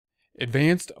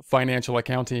Advanced Financial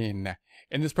Accounting.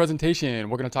 In this presentation,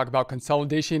 we're going to talk about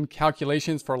consolidation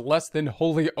calculations for less than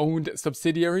wholly owned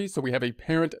subsidiaries. So we have a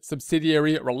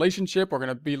parent-subsidiary relationship. We're going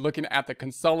to be looking at the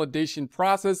consolidation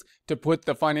process to put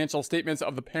the financial statements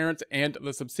of the parent and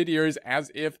the subsidiaries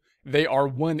as if they are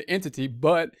one entity,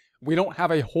 but we don't have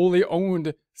a wholly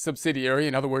owned subsidiary.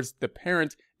 In other words, the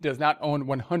parent does not own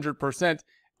 100%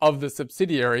 of the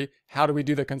subsidiary. How do we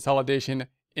do the consolidation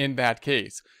in that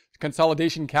case?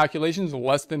 Consolidation calculations,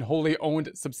 less than wholly owned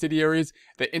subsidiaries,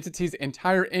 the entity's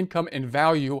entire income and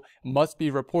value must be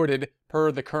reported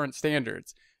per the current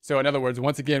standards. So in other words,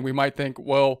 once again, we might think,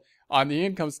 well, on the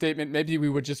income statement, maybe we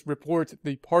would just report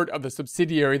the part of the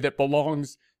subsidiary that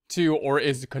belongs to or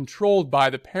is controlled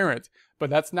by the parent. But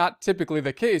that's not typically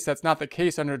the case. That's not the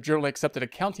case under generally accepted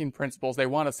accounting principles. They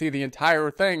want to see the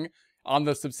entire thing on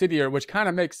the subsidiary, which kind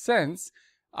of makes sense.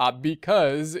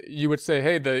 Because you would say,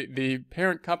 hey, the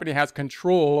parent company has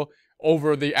control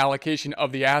over the allocation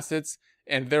of the assets,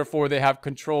 and therefore they have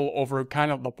control over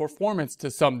kind of the performance to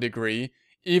some degree,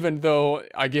 even though,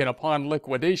 again, upon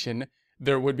liquidation,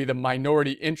 there would be the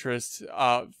minority interest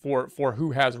for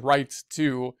who has rights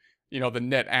to, the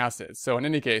net assets. So in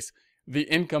any case,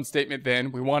 the income statement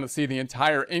then, we want to see the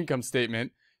entire income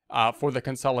statement for the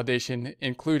consolidation,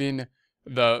 including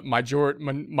the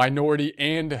minority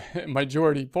and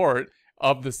majority part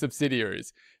of the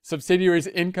subsidiaries. Subsidiaries'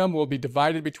 income will be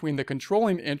divided between the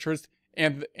controlling interest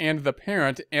and the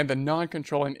parent and the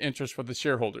non-controlling interest for the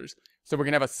shareholders. So we're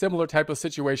going to have a similar type of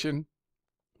situation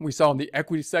we saw in the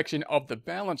equity section of the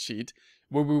balance sheet,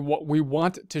 where we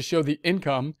want to show the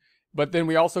income, but then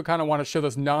we also kind of want to show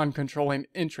this non-controlling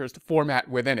interest format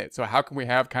within it. So how can we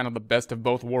have kind of the best of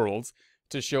both worlds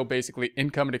to show basically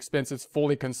income and expenses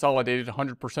fully consolidated,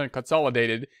 100%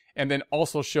 consolidated, and then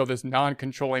also show this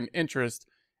non-controlling interest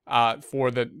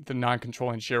for the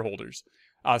non-controlling shareholders.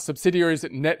 Subsidiaries'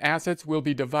 net assets will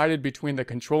be divided between the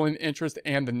controlling interest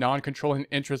and the non-controlling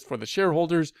interest for the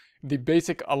shareholders. The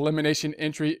basic elimination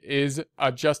entry is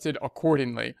adjusted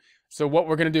accordingly. So what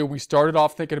we're going to do, we started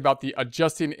off thinking about the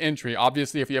adjusting entry.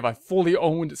 Obviously, if you have a fully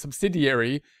owned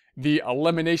subsidiary, the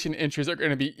elimination entries are going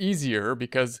to be easier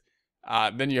because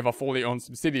then you have a fully owned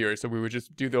subsidiary, so we would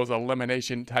just do those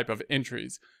elimination type of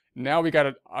entries. Now we got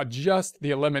to adjust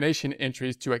the elimination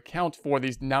entries to account for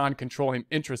these non-controlling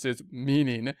interests,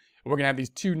 meaning we're going to have these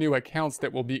two new accounts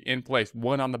that will be in place.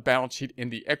 One on the balance sheet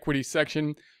in the equity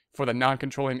section for the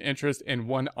non-controlling interest, and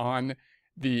one on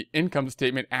the income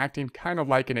statement acting kind of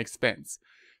like an expense.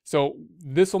 So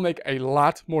this will make a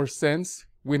lot more sense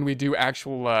when we do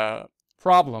actual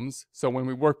problems. So when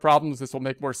we work problems, this will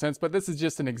make more sense, but this is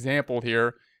just an example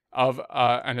here of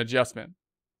an adjustment.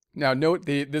 Now note,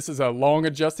 this is a long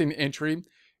adjusting entry.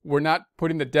 We're not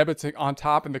putting the debits on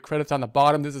top and the credits on the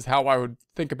bottom. This is how I would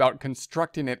think about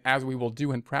constructing it, as we will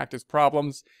do in practice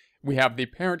problems. We have the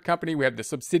parent company, we have the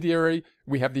subsidiary,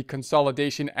 we have the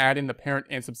consolidation, adding the parent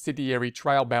and subsidiary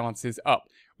trial balances up.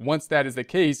 Once that is the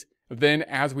case, then,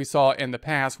 as we saw in the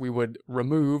past, we would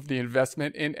remove the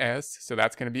investment in S, so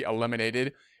that's going to be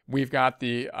eliminated. We've got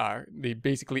the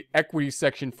basically equity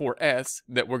section for S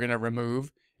that we're going to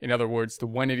remove. In other words, the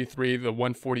 183, the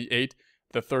 148,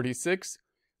 the 36.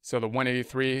 So the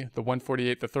 183, the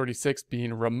 148, the 36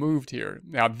 being removed here.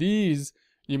 Now these,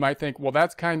 you might think, well,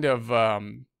 that's kind of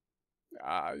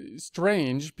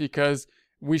strange, because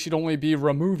we should only be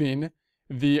removing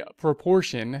the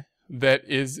proportion that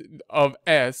is of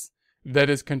S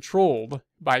that is controlled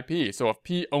by P. So if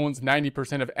P owns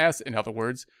 90% of S, in other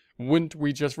words, wouldn't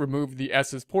we just remove the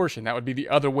S's portion? That would be the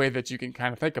other way that you can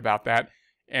kind of think about that.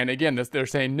 And again, they're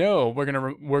saying, no,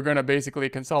 we're gonna basically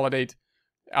consolidate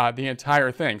the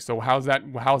entire thing. So how's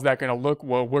that gonna look?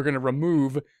 Well, we're gonna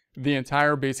remove the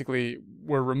entire,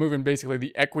 we're removing basically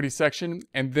the equity section,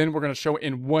 and then we're gonna show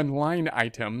in one line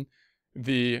item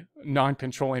the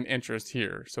non-controlling interest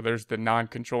here. So there's the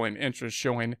non-controlling interest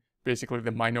showing basically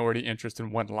the minority interest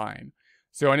in one line.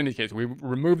 So in any case, we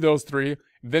remove those three.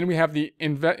 Then we have the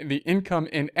income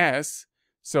in S.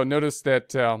 So notice that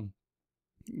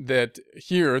that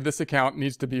here, this account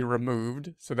needs to be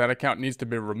removed. So that account needs to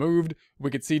be removed. We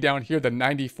could see down here the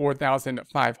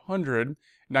 94,500.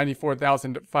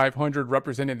 94,500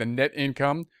 representing the net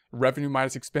income, revenue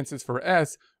minus expenses for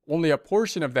S. Only a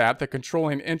portion of that, the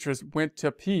controlling interest, went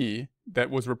to P that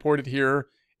was reported here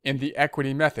in the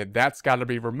equity method. That's got to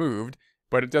be removed,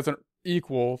 but it doesn't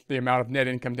equal the amount of net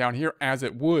income down here as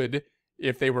it would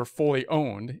if they were fully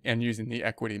owned and using the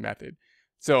equity method.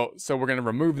 So we're going to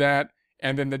remove that.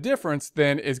 And then the difference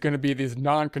then is going to be these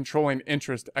non-controlling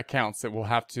interest accounts that we'll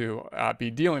have to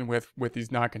be dealing with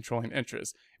these non-controlling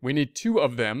interests. We need two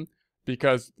of them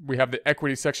because we have the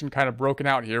equity section kind of broken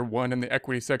out here, one in the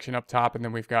equity section up top, and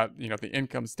then we've got, the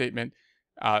income statement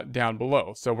down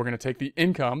below. So we're going to take the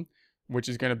income, which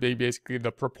is going to be basically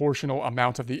the proportional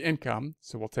amount of the income.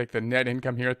 So we'll take the net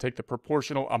income here, take the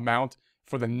proportional amount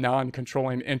for the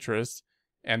non-controlling interest,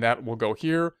 and that will go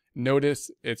here. Notice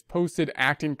it's posted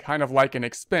acting kind of like an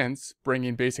expense,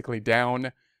 bringing basically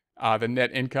down the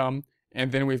net income.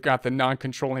 And then we've got the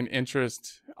non-controlling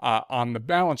interest on the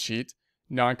balance sheet,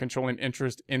 non-controlling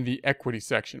interest in the equity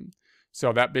section.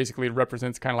 So that basically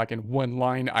represents kind of like in one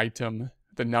line item,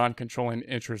 the non-controlling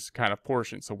interest kind of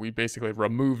portion. So we basically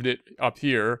removed it up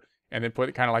here and then put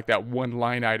it kind of like that one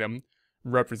line item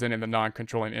representing the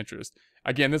non-controlling interest.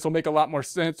 Again, this will make a lot more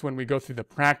sense when we go through the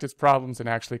practice problems and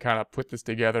actually kind of put this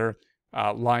together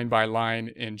line by line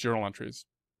in journal entries.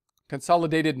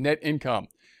 Consolidated net income.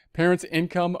 Parent's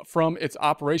income from its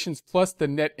operations plus the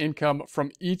net income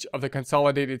from each of the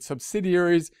consolidated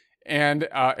subsidiaries and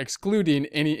excluding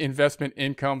any investment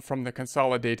income from the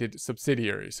consolidated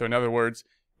subsidiary. So in other words,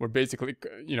 we're basically,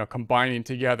 combining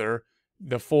together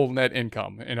the full net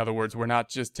income. In other words, we're not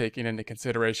just taking into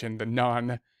consideration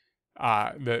the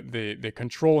the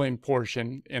controlling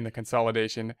portion in the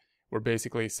consolidation. We're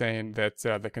basically saying that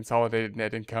the consolidated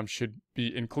net income should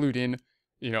be including,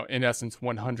 in essence,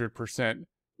 100%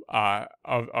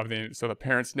 so the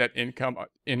parent's net income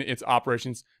in its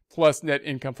operations plus net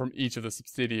income from each of the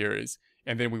subsidiaries,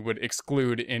 and then we would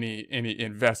exclude any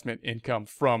investment income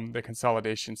from the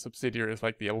consolidation subsidiaries,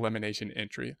 like the elimination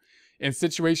entry. In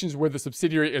situations where the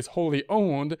subsidiary is wholly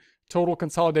owned, total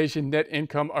consolidation net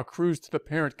income accrues to the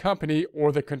parent company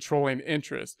or the controlling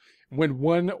interest. When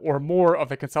one or more of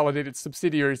the consolidated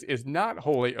subsidiaries is not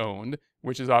wholly owned,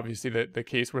 which is obviously the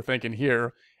case we're thinking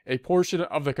here, a portion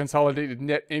of the consolidated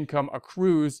net income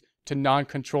accrues to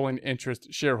non-controlling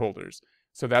interest shareholders.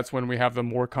 So that's when we have the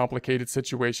more complicated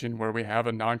situation where we have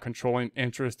a non-controlling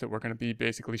interest that we're going to be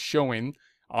basically showing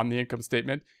on the income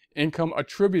statement. Income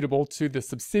attributable to the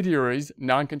subsidiaries'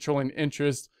 non-controlling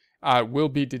interest will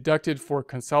be deducted for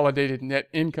consolidated net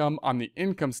income on the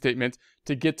income statement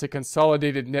to get to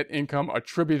consolidated net income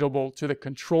attributable to the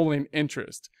controlling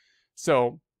interest.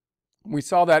 So we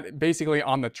saw that basically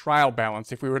on the trial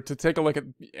balance. If we were to take a look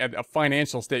at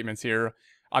financial statements here,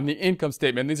 on the income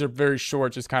statement, these are very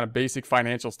short, just kind of basic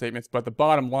financial statements, but the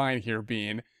bottom line here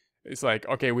being, it's like,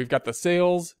 okay, we've got the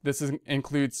sales, this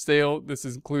includes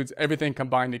everything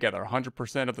combined together,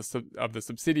 100% of the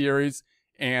subsidiaries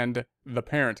and the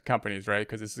parent companies, right?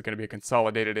 Because this is going to be a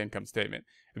consolidated income statement.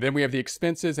 And then we have the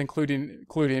expenses, including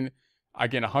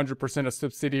again, 100% of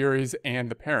subsidiaries and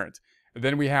the parent. And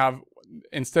then we have,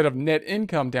 instead of net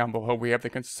income down below, we have the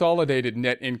consolidated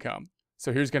net income.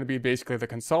 So here's going to be basically the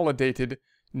consolidated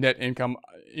net income,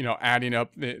 adding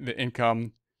up the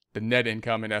income, the net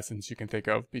income in essence, you can think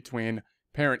of, between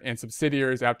parent and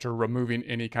subsidiaries after removing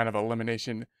any kind of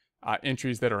elimination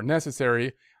entries that are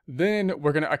necessary. Then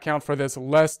we're going to account for this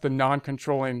less the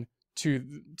non-controlling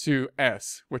to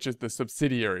S, which is the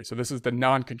subsidiary. So this is the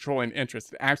non-controlling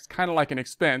interest. It acts kind of like an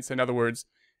expense. In other words,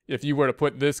 if you were to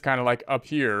put this kind of like up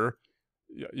here,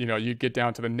 you get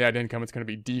down to the net income, it's going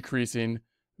to be decreasing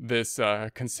this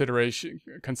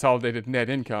consolidated net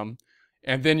income.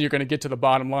 And then you're going to get to the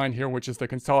bottom line here, which is the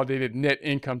consolidated net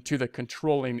income to the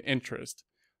controlling interest.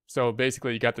 So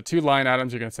basically, you got the two line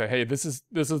items. You're going to say, hey, this is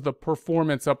the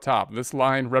performance up top. This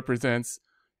line represents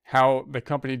how the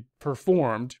company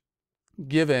performed,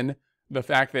 given the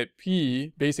fact that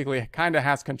P basically kind of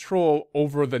has control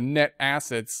over the net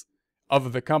assets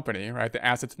of the company, right? The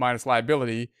assets minus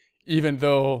liability, even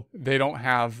though they don't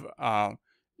have,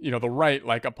 the right,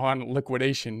 like upon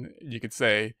liquidation, you could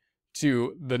say,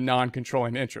 to the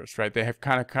non-controlling interest, right? They have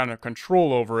kind of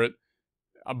control over it,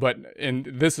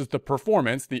 this is the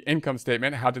performance, the income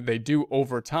statement. How did they do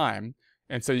over time?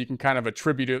 And so you can kind of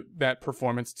attribute that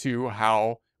performance to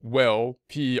how well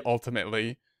P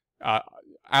ultimately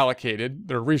allocated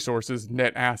their resources,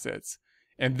 net assets.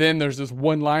 And then there's this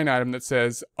one line item that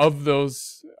says, of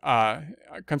those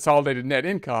consolidated net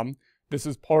income, this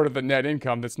is part of the net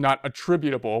income that's not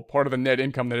attributable, part of the net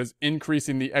income that is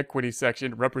increasing the equity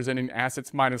section, representing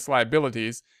assets minus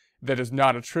liabilities, that is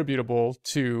not attributable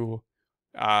to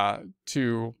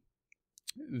the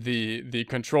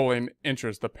controlling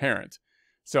interest, the parent.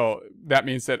 So that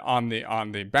means that on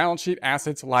the balance sheet,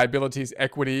 assets, liabilities,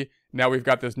 equity, now we've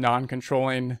got this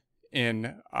non-controlling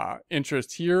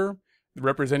interest here,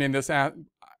 representing this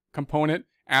component,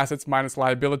 assets minus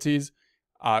liabilities,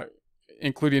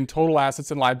 including total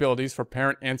assets and liabilities for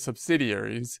parent and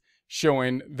subsidiaries,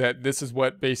 showing that this is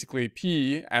what basically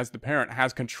P, as the parent,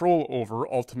 has control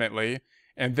over ultimately.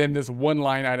 And then this one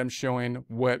line item showing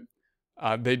what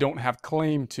they don't have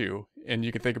claim to. And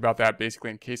you can think about that basically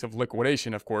in case of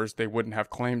liquidation, of course, they wouldn't have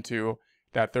claim to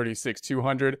that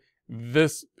 36,200.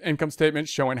 This income statement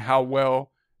showing how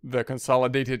well the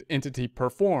consolidated entity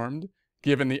performed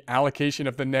given the allocation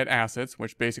of the net assets,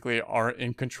 which basically are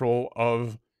in control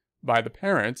of by the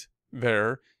parent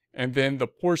there, and then the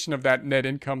portion of that net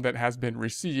income that has been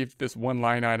received, this one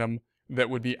line item that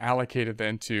would be allocated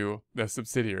then to the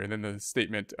subsidiary, and then the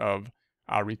statement of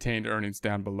retained earnings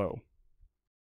down below.